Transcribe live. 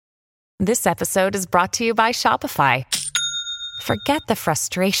This episode is brought to you by Shopify. Forget the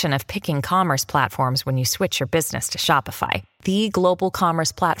frustration of picking commerce platforms when you switch your business to Shopify, the global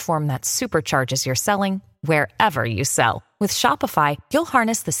commerce platform that supercharges your selling wherever you sell. With Shopify, you'll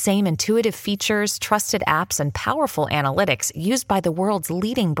harness the same intuitive features, trusted apps, and powerful analytics used by the world's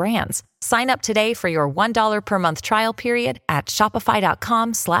leading brands. Sign up today for your $1 per month trial period at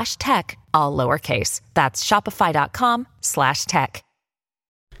shopify.com/tech, all lowercase. That's shopify.com/tech.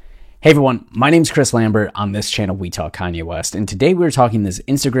 Hey everyone, my name's Chris Lambert. On this channel, we talk Kanye West. And today we're talking this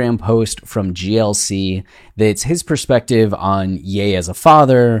Instagram post from GLC that's his perspective on Ye as a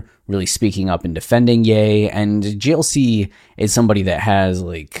father, really speaking up and defending Ye. And GLC is somebody that has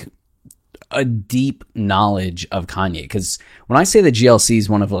like a deep knowledge of Kanye. Because when I say that GLC is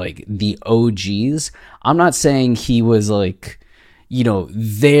one of like the OGs, I'm not saying he was like, you know,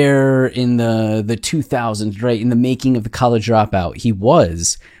 there in the 2000s, right? In the making of The College Dropout. He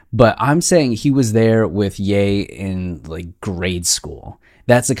was. But I'm saying he was there with Ye in like grade school.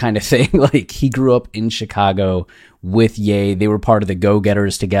 That's the kind of thing. Like he grew up in Chicago with Ye. They were part of the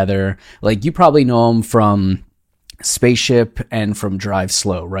Go-Getters together. Like you probably know him from Spaceship and from Drive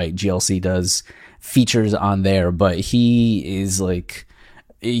Slow, right? GLC does features on there, but he is like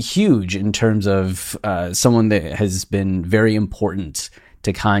huge in terms of someone that has been very important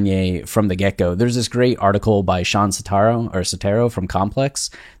to Kanye from the get-go. There's this great article by Sean Sotero from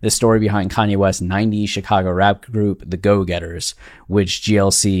Complex, the story behind Kanye West's 90s Chicago rap group, the Go-Getters, which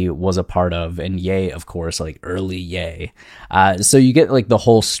GLC was a part of, and Ye, of course, like early Ye. So you get like the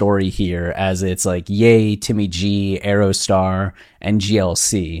whole story here as it's like Ye, Timmy G, Aerostar, and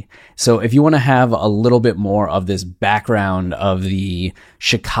GLC. So if you want to have a little bit more of this background of the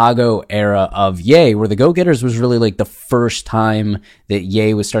Chicago era of Ye, where the Go-Getters was really like the first time that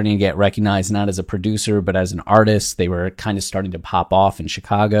Ye was starting to get recognized, not as a producer, but as an artist. They were kind of starting to pop off in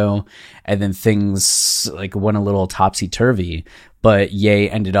Chicago, and then things like went a little topsy-turvy. But Ye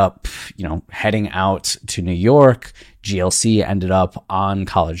ended up, you know, heading out to New York. GLC ended up on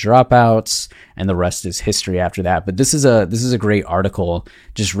College Dropouts, and the rest is history after that. But this is a great article,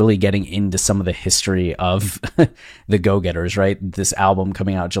 just really getting into some of the history of the Go-Getters, right? This album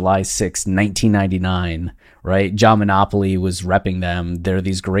coming out July 6, 1999, right? John Monopoly was repping them. There are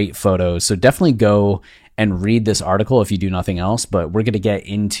these great photos. So definitely go and read this article if you do nothing else, but we're going to get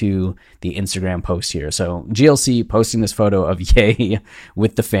into the Instagram post here. So GLC posting this photo of Ye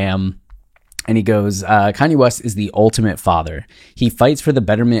with the fam, and he goes, Kanye West is the ultimate father. He fights for the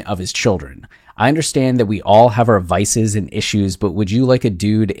betterment of his children. I understand that we all have our vices and issues, but would you like a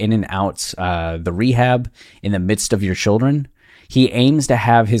dude in and out the rehab in the midst of your children? He aims to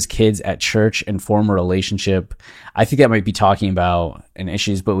have his kids at church and form a relationship. I think that might be talking about an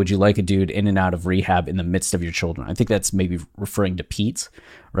issues, but would you like a dude in and out of rehab in the midst of your children? I think that's maybe referring to Pete,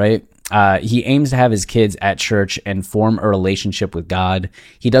 right? He aims to have his kids at church and form a relationship with God.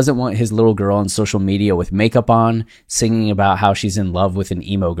 He doesn't want his little girl on social media with makeup on, singing about how she's in love with an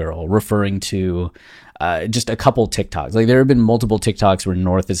emo girl, referring to just a couple TikToks. Like there have been multiple TikToks where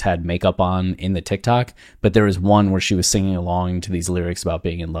North has had makeup on in the TikTok, but there was one where she was singing along to these lyrics about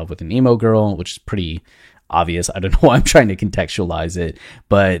being in love with an emo girl, which is pretty obvious. I don't know why I'm trying to contextualize it,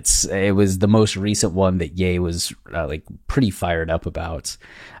 but it was the most recent one that Ye was like pretty fired up about.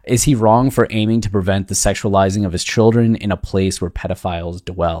 Is he wrong for aiming to prevent the sexualizing of his children in a place where pedophiles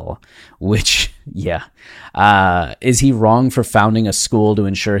dwell? Which, yeah. Is he wrong for founding a school to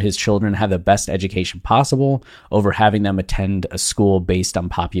ensure his children have the best education possible over having them attend a school based on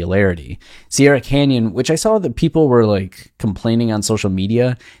popularity? Sierra Canyon, which I saw that people were like complaining on social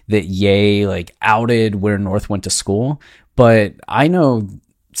media that Ye like outed where North went to school, but I know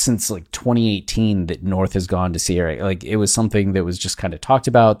since like 2018 that North has gone to Sierra. Like it was something that was just kind of talked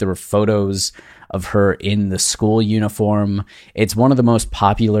about. There were photos of her in the school uniform. It's one of the most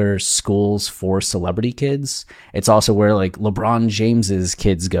popular schools for celebrity kids. It's also where like LeBron James's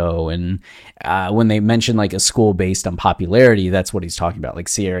kids go. And when they mention like a school based on popularity, that's what he's talking about. Like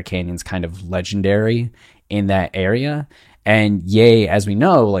Sierra Canyon's kind of legendary in that area. And Ye, as we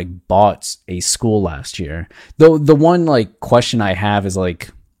know, like bought a school last year. Though the one like question I have is like,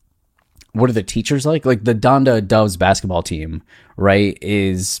 what are the teachers like? Like the Donda Doves basketball team, right,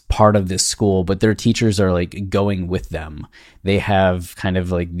 is part of this school, but their teachers are like going with them. They have kind of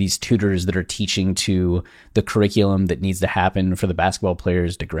like these tutors that are teaching to the curriculum that needs to happen for the basketball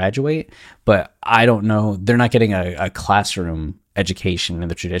players to graduate. But I don't know. They're not getting a classroom education in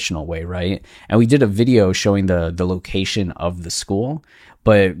the traditional way, right? And we did a video showing the location of the school,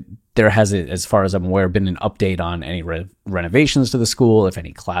 but there hasn't, as far as I'm aware, been an update on any renovations to the school, if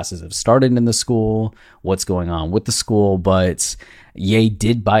any classes have started in the school, what's going on with the school. But Ye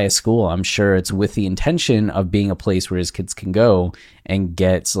did buy a school. I'm sure it's with the intention of being a place where his kids can go and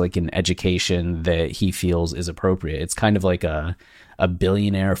get like an education that he feels is appropriate. It's kind of like a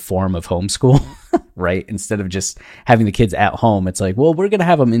billionaire form of homeschool, right? Instead of just having the kids at home, it's like, well, we're going to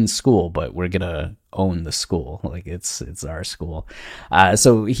have them in school, but we're going to own the school. Like it's our school.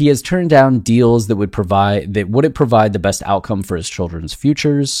 So he has turned down deals that wouldn't provide the best outcome for his children's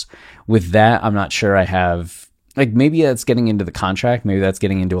futures. With that, I'm not sure I have, like, maybe that's getting into the contract. Maybe that's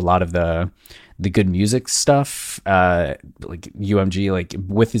getting into a lot of the good music stuff. Like UMG, like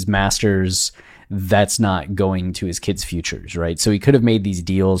with his masters, that's not going to his kids' futures, right? So he could have made these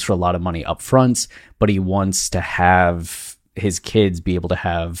deals for a lot of money up front, but he wants to have his kids be able to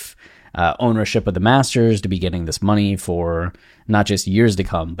have ownership of the masters, to be getting this money for not just years to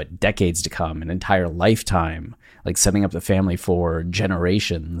come, but decades to come, an entire lifetime, like setting up the family for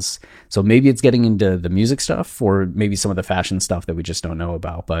generations. So maybe it's getting into the music stuff, or maybe some of the fashion stuff that we just don't know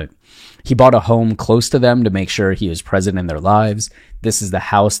about. But he bought a home close to them to make sure he was present in their lives. This is the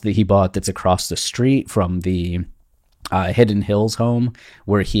house that he bought that's across the street from the Hidden Hills home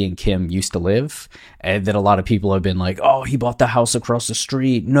where he and Kim used to live, and that a lot of people have been like, oh, he bought the house across the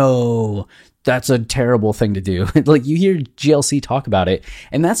street. No, that's a terrible thing to do. Like, you hear GLC talk about it,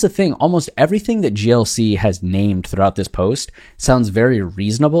 and that's the thing. Almost everything that GLC has named throughout this post sounds very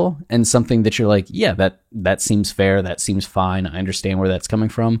reasonable and something that you're like, yeah, that seems fair. That seems fine. I understand where that's coming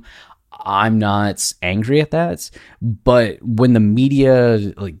from. I'm not angry at that. But when the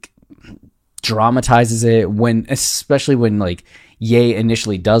media, like, dramatizes it, especially when like Ye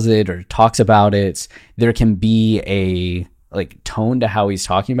initially does it or talks about it, there can be a like tone to how he's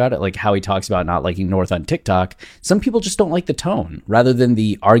talking about it, like how he talks about not liking North on TikTok. Some people just don't like the tone rather than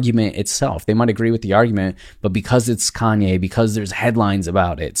the argument itself. They might agree with the argument, but because it's Kanye, because there's headlines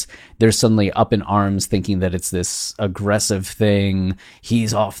about it, they're suddenly up in arms thinking that it's this aggressive thing.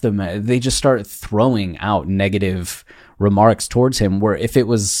 He's off they just start throwing out negative remarks towards him, where if it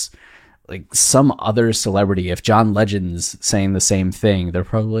was like some other celebrity, if John Legend's saying the same thing, they're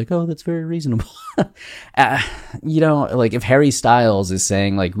probably like, oh, that's very reasonable. Like if Harry Styles is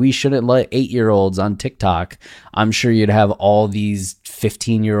saying like, we shouldn't let 8-year-olds on TikTok, I'm sure you'd have all these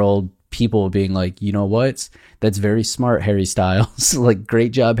 15-year-old people being like, you know what? That's very smart, Harry Styles. Like,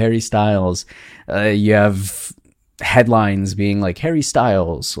 great job, Harry Styles. You have headlines being like, Harry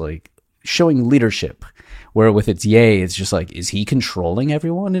Styles, like, showing leadership. Where with its Ye, it's just like, is he controlling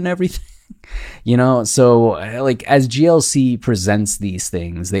everyone and everything? So like as GLC presents these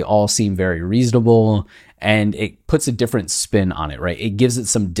things, they all seem very reasonable, and it puts a different spin on it, right? It gives it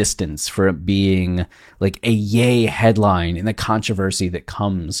some distance for it being like a Ye headline and the controversy that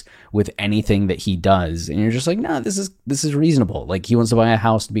comes with anything that he does. And you're just like, nah, this is reasonable. Like, he wants to buy a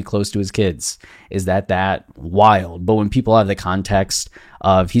house to be close to his kids. Is that wild? But when people have the context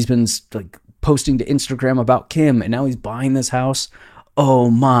of he's been like posting to Instagram about Kim, and now he's buying this house. Oh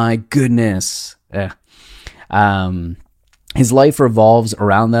my goodness. His life revolves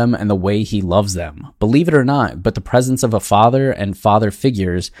around them and the way he loves them. Believe it or not, but the presence of a father and father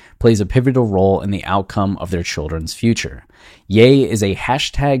figures plays a pivotal role in the outcome of their children's future. Ye is a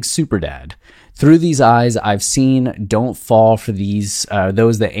hashtag superdad. Through these eyes, I've seen don't fall for those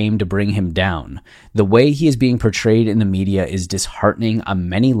that aim to bring him down. The way he is being portrayed in the media is disheartening on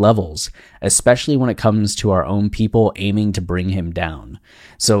many levels, especially when it comes to our own people aiming to bring him down.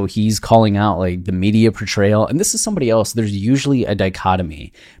 So he's calling out like the media portrayal, and this is somebody else. There's usually a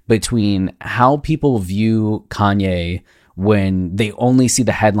dichotomy between how people view Kanye when they only see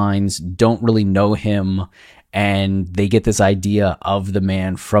the headlines, don't really know him, and they get this idea of the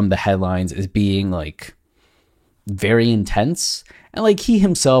man from the headlines as being like very intense. And like he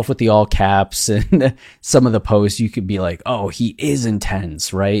himself with the all caps and some of the posts, you could be like, oh, he is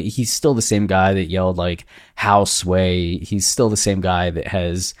intense, right? He's still the same guy that yelled like how sway. He's still the same guy that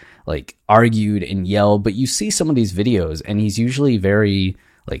has like argued and yelled. But you see some of these videos and he's usually very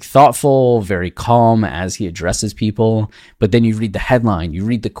like thoughtful, very calm as he addresses people. But then you read the headline, you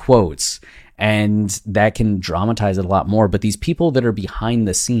read the quotes, and that can dramatize it a lot more. But these people that are behind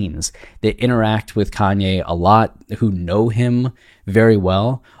the scenes that interact with Kanye a lot, who know him very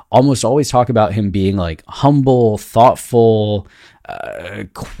well, almost always talk about him being like humble, thoughtful,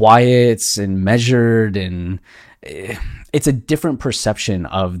 quiet and measured. And it's a different perception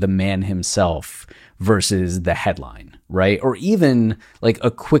of the man himself versus the headline, right? Or even like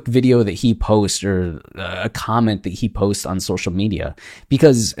a quick video that he posts or a comment that he posts on social media.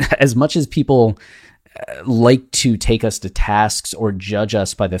 Because as much as people like to take us to tasks or judge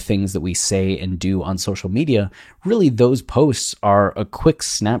us by the things that we say and do on social media, really those posts are a quick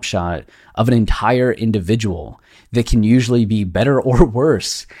snapshot of an entire individual that can usually be better or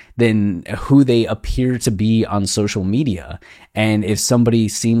worse than who they appear to be on social media. And if somebody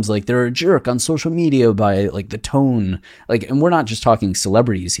seems like they're a jerk on social media by like the tone, like, and we're not just talking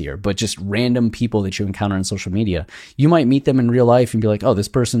celebrities here, but just random people that you encounter on social media, you might meet them in real life and be like, oh, this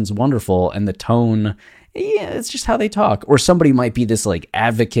person's wonderful. And the tone, yeah, it's just how they talk. Or somebody might be this like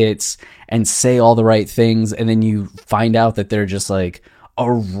advocates and say all the right things, and then you find out that they're just like a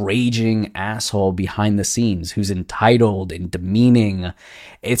raging asshole behind the scenes who's entitled and demeaning.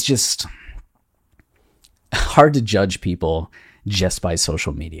 It's just hard to judge people just by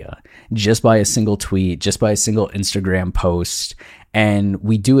social media, just by a single tweet, just by a single Instagram post. And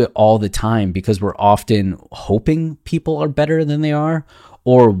we do it all the time because we're often hoping people are better than they are,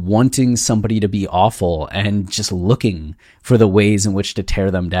 or wanting somebody to be awful and just looking for the ways in which to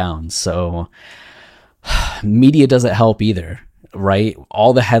tear them down. So media doesn't help either, right?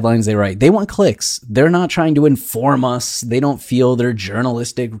 All the headlines they write, they want clicks. They're not trying to inform us. They don't feel their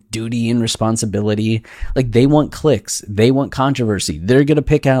journalistic duty and responsibility. Like, they want clicks. They want controversy. They're going to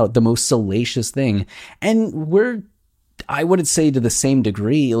pick out the most salacious thing. And we're, I wouldn't say to the same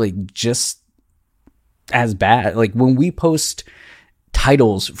degree, like just as bad. Like when we post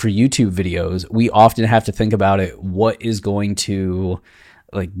titles for YouTube videos, we often have to think about it. What is going to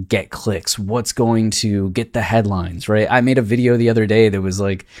like get clicks? What's going to get the headlines, right? I made a video the other day that was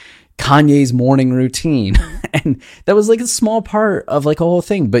like Kanye's morning routine. And that was like a small part of like a whole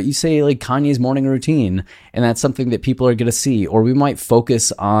thing. But you say like Kanye's morning routine, and that's something that people are going to see. Or we might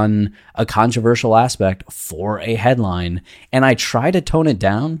focus on a controversial aspect for a headline. And I try to tone it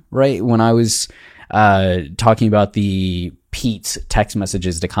down, right? When I was talking about the Pete text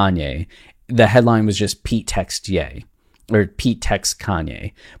messages to Kanye, the headline was just Pete text Ye, or Pete text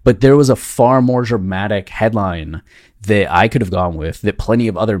Kanye. But there was a far more dramatic headline that I could have gone with, that plenty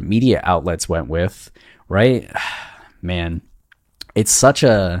of other media outlets went with, right? Man, it's such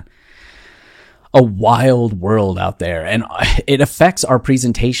a wild world out there, and it affects our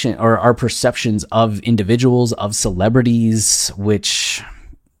presentation or our perceptions of individuals, of celebrities, which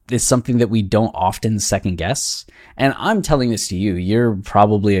is something that we don't often second guess. And I'm telling this to you, you're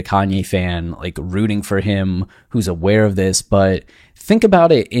probably a Kanye fan, like rooting for him, who's aware of this, but think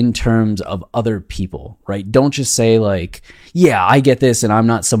about it in terms of other people, right? Don't just say like, yeah, I get this, and I'm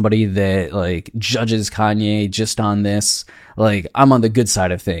not somebody that like judges Kanye just on this. Like, I'm on the good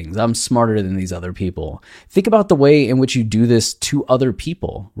side of things. I'm smarter than these other people. Think about the way in which you do this to other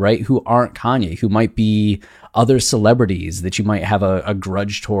people, right? Who aren't Kanye, who might be other celebrities that you might have a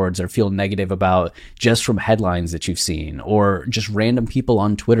grudge towards or feel negative about just from headlines that you've seen, or just random people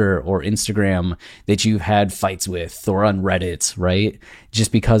on Twitter or Instagram that you've had fights with, or on Reddit, right?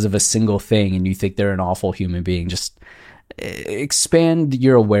 Just because of a single thing and you think they're an awful human being. Just expand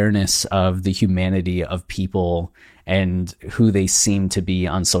your awareness of the humanity of people and who they seem to be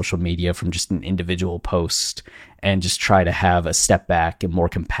on social media from just an individual post, and just try to have a step back and more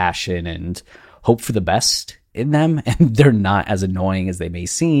compassion and hope for the best in them. And they're not as annoying as they may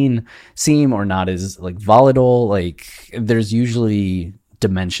seem, or not as like volatile. Like, there's usually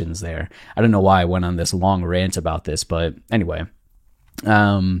dimensions there. I don't know why I went on this long rant about this, but anyway,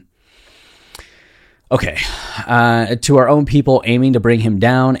 okay. To our own people aiming to bring him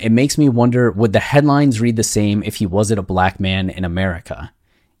down, it makes me wonder, would the headlines read the same if he wasn't a black man in America?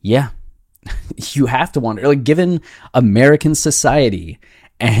 Yeah. You have to wonder, like, given American society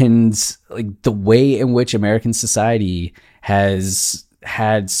and like the way in which American society has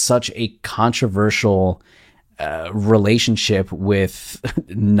had such a controversial relationship with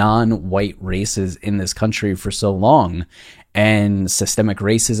non-white races in this country for so long, and systemic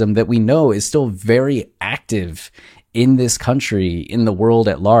racism that we know is still very active in this country, in the world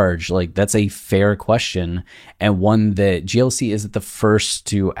at large. Like, that's a fair question, and one that GLC isn't the first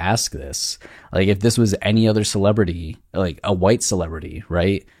to ask this. Like, if this was any other celebrity, like a white celebrity,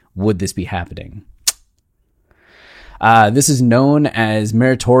 right, would this be happening? This is known as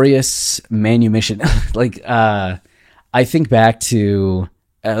meritorious manumission. Like, I think back to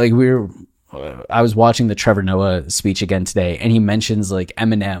I was watching the Trevor Noah speech again today, and he mentions like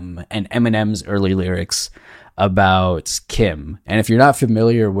Eminem and Eminem's early lyrics about Kim. And if you're not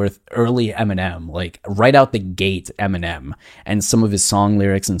familiar with early Eminem, like right out the gate Eminem, and some of his song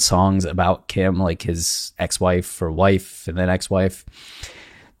lyrics and songs about Kim, like his ex-wife or wife and then ex-wife,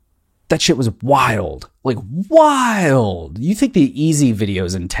 that shit was wild. Like, wild. You think the Easy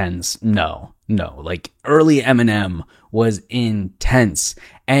video's intense? No. Like, early Eminem was intense.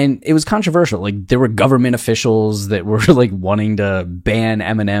 And it was controversial. Like, there were government officials that were like wanting to ban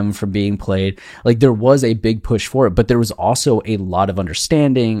Eminem from being played. Like, there was a big push for it, but there was also a lot of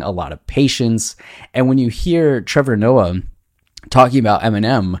understanding, a lot of patience. And when you hear Trevor Noah talking about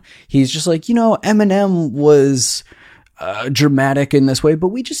Eminem, he's just like, Eminem was dramatic in this way, but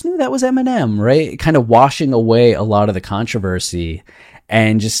we just knew that was Eminem, right? Kind of washing away a lot of the controversy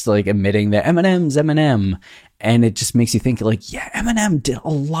and just like admitting that Eminem's Eminem. And it just makes you think like, yeah, Eminem did a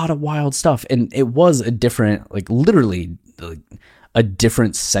lot of wild stuff. And it was a different, like literally like a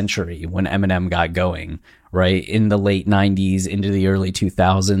different century when Eminem got going, right? In the late 90s into the early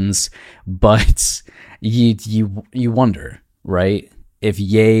 2000s. But you wonder, right? If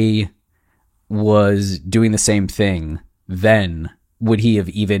Ye was doing the same thing, then would he have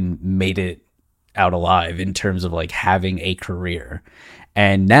even made it out alive in terms of like having a career?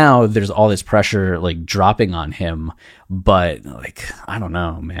 And now there's all this pressure like dropping on him, but like, I don't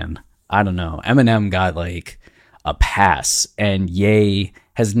know, man. I don't know. Eminem got like a pass, and Ye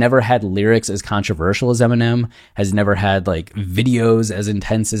has never had lyrics as controversial as Eminem, has never had like videos as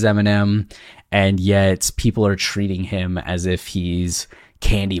intense as Eminem, and yet people are treating him as if he's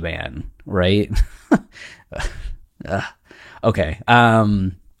Candyman, right? Okay.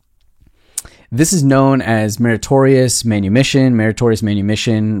 This is known as meritorious manumission. Meritorious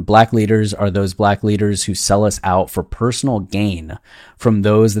manumission. Black leaders are those black leaders who sell us out for personal gain from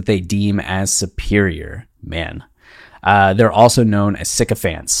those that they deem as superior. Man. They're also known as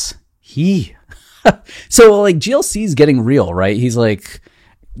sycophants. So like GLC is getting real, right? He's like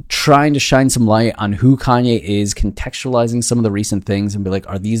trying to shine some light on who Kanye is, contextualizing some of the recent things and be like,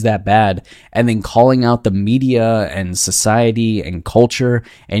 are these that bad? And then calling out the media and society and culture,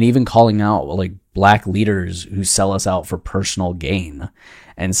 and even calling out like black leaders who sell us out for personal gain,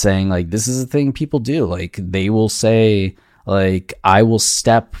 and saying like, this is a thing people do. Like, they will say like, I will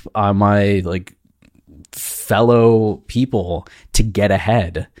step on my like fellow people to get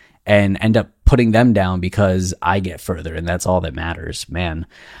ahead and end up putting them down because I get further, and that's all that matters, man.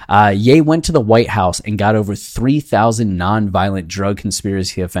 Ye went to the White House and got over 3,000 nonviolent drug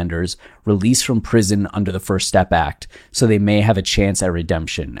conspiracy offenders released from prison under the First Step Act, so they may have a chance at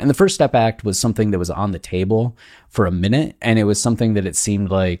redemption. And the First Step Act was something that was on the table for a minute, and it was something that it seemed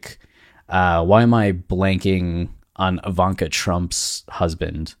like, why am I blanking on Ivanka Trump's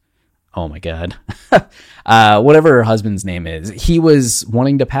husband? Oh my God. Whatever her husband's name is. He was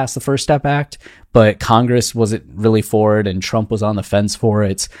wanting to pass the First Step Act, but Congress wasn't really for it, and Trump was on the fence for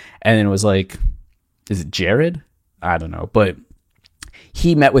it. And it was like, is it Jared? I don't know. But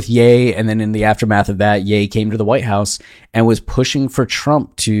he met with Ye, and then in the aftermath of that, Ye came to the White House and was pushing for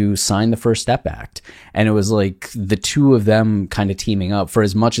Trump to sign the First Step Act. And it was like the two of them kind of teaming up. For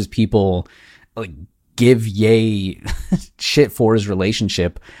as much as people like give Ye shit for his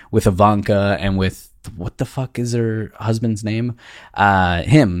relationship with Ivanka and with, what the fuck is her husband's name?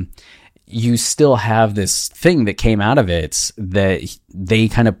 Him. You still have this thing that came out of it that they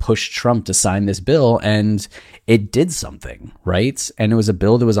kind of pushed Trump to sign this bill, and it did something, right? And it was a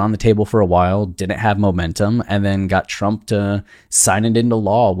bill that was on the table for a while, didn't have momentum, and then got Trump to sign it into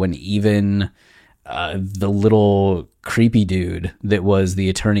law when even the little creepy dude that was the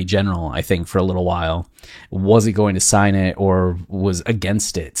attorney general, I think, for a little while, wasn't going to sign it or was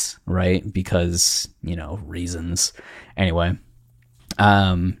against it, right? Because, reasons. Anyway,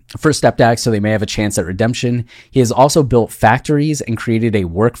 First Step Act, so they may have a chance at redemption. He has also built factories and created a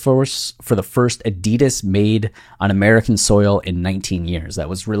workforce for the first Adidas made on American soil in 19 years. That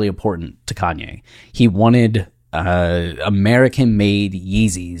was really important to Kanye. He wanted American-made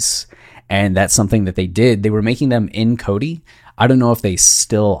Yeezys, and that's something that they did. They were making them in Cody. I don't know if they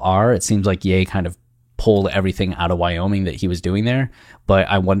still are. It seems like Ye kind of pulled everything out of Wyoming that he was doing there, but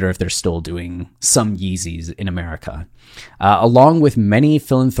I wonder if they're still doing some Yeezys in America. Along with many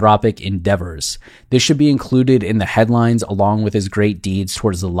philanthropic endeavors, this should be included in the headlines along with his great deeds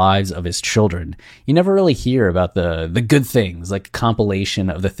towards the lives of his children. You never really hear about the good things, like a compilation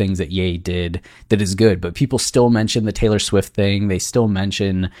of the things that Ye did that is good, but people still mention the Taylor Swift thing. They still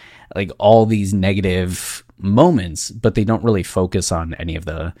mention like all these negative moments, but they don't really focus on any of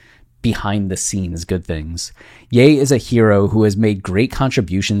the behind the scenes good things. Ye is a hero who has made great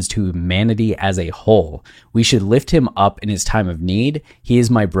contributions to humanity as a whole. We should lift him up in his time of need. He is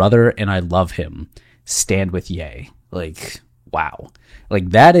my brother and I love him. Stand with Ye. Like, wow.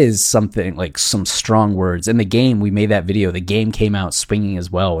 Like, that is something, like some strong words. In the game, we made that video. The game came out swinging as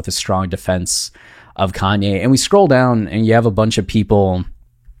well with a strong defense of Kanye. And we scroll down and you have a bunch of people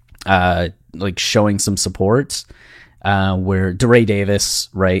like showing some support. where DeRay Davis,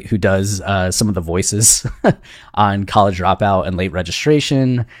 right, who does some of the voices on College Dropout and Late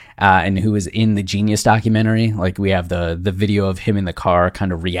Registration, and who is in the Genius documentary. Like, we have the video of him in the car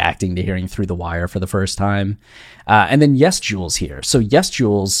kind of reacting to hearing Through the Wire for the first time. And then Yes Jules here. So Yes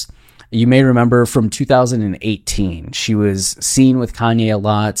Jules, you may remember from 2018, she was seen with Kanye a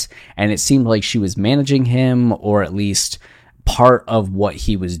lot, and it seemed like she was managing him, or at least part of what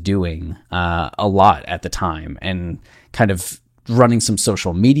he was doing a lot at the time, and kind of running some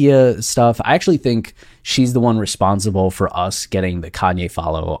social media stuff. I actually think she's the one responsible for us getting the Kanye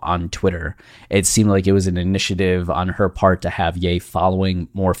follow on Twitter. It seemed like it was an initiative on her part to have Ye following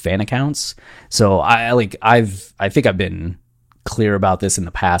more fan accounts. So I think I've been clear about this in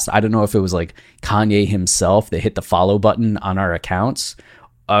the past. I don't know if it was like Kanye himself that hit the follow button on our accounts,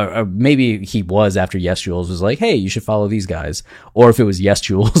 or maybe he was after Yes Jules was like, hey, you should follow these guys, or if it was Yes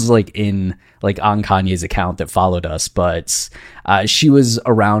Jules on Kanye's account that followed us. But she was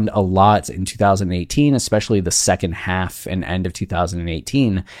around a lot in 2018, especially the second half and end of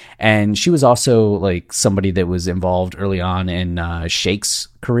 2018. And she was also like somebody that was involved early on in Shake's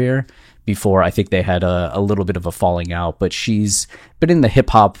career, before I think they had a little bit of a falling out. But she's been in the hip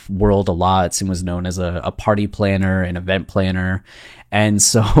hop world a lot and was known as a party planner, an event planner. And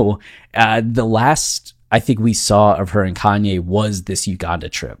so the last I think we saw of her and Kanye was this Uganda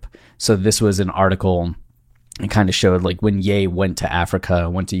trip. So this was an article. It kind of showed like when Ye went to Africa,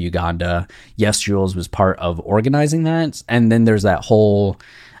 went to Uganda, Yes Jules was part of organizing that. And then there's that whole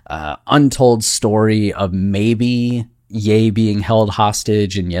untold story of maybe Ye being held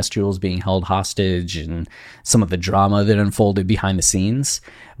hostage and Yes Jules being held hostage, and some of the drama that unfolded behind the scenes.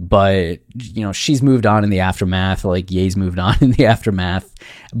 But, you know, she's moved on in the aftermath, like Ye's moved on in the aftermath,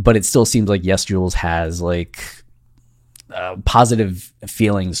 but it still seems like Yes Jules has like positive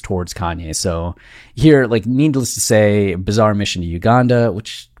feelings towards Kanye. So here, like, needless to say, bizarre mission to Uganda,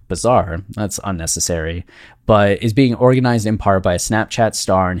 which bizarre, that's unnecessary, but is being organized in part by a Snapchat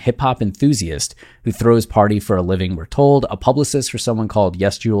star and hip-hop enthusiast who throws party for a living, we're told. A publicist for someone called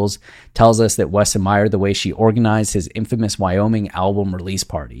Yes Jules tells us that Wes admired the way she organized his infamous Wyoming album release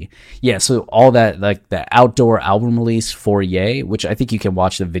party. Yeah, so all that, like the outdoor album release for Ye, which I think you can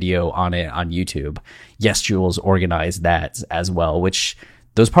watch the video on it on YouTube. Yes Jules organized that as well, which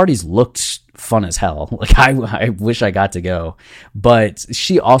those parties looked fun as hell. Like, I wish I got to go. But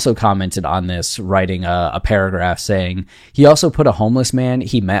she also commented on this, writing a paragraph saying he also put a homeless man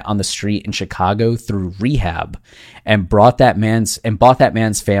he met on the street in Chicago through rehab and bought that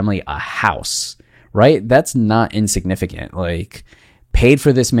man's family a house. Right? That's not insignificant. Like, paid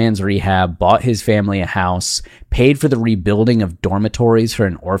for this man's rehab, bought his family a house, paid for the rebuilding of dormitories for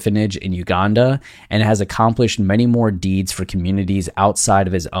an orphanage in Uganda, and has accomplished many more deeds for communities outside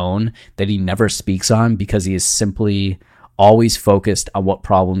of his own that he never speaks on because he is simply always focused on what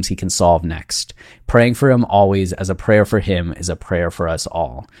problems he can solve next. Praying for him always, as a prayer for him is a prayer for us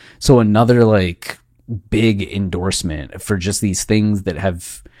all. So another like big endorsement for just these things that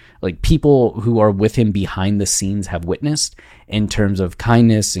have like people who are with him behind the scenes have witnessed in terms of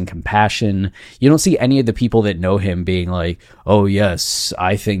kindness and compassion. You don't see any of the people that know him being like, oh yes,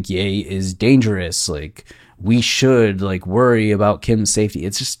 I think Ye is dangerous. Like, we should like worry about Kim's safety.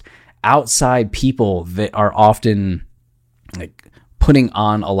 It's just outside people that are often like putting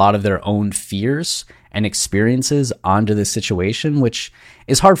on a lot of their own fears and experiences onto the situation, which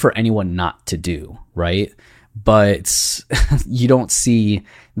is hard for anyone not to do, right? But you don't see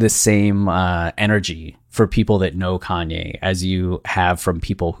the same energy for people that know Kanye as you have from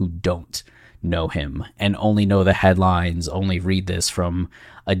people who don't know him and only know the headlines, only read this from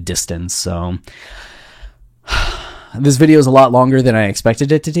a distance. So this video is a lot longer than I expected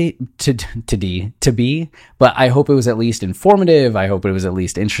it to be, but I hope it was at least informative. I hope it was at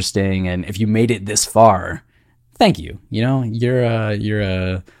least interesting. And if you made it this far, thank you. You know,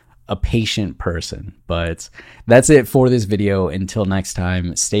 you're a patient person. But that's it for this video. Until next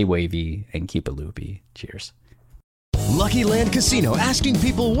time, stay wavy and keep it loopy. Cheers. Lucky Land Casino, asking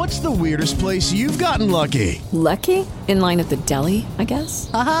people, what's the weirdest place you've gotten lucky? Lucky? In line at the deli, I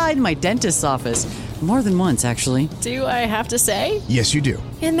guess? Aha, in my dentist's office. More than once, actually. Do I have to say? Yes, you do.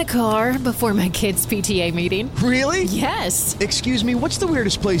 In the car before my kids' PTA meeting. Really? Yes. Excuse me, what's the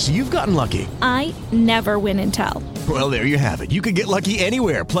weirdest place you've gotten lucky? I never win and tell. Well, there you have it. You can get lucky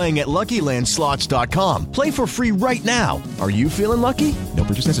anywhere, playing at LuckyLandSlots.com. Play for free right now. Are you feeling lucky? No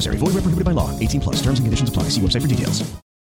purchase necessary. Void where prohibited by law. 18+. Terms and conditions apply. See website for details.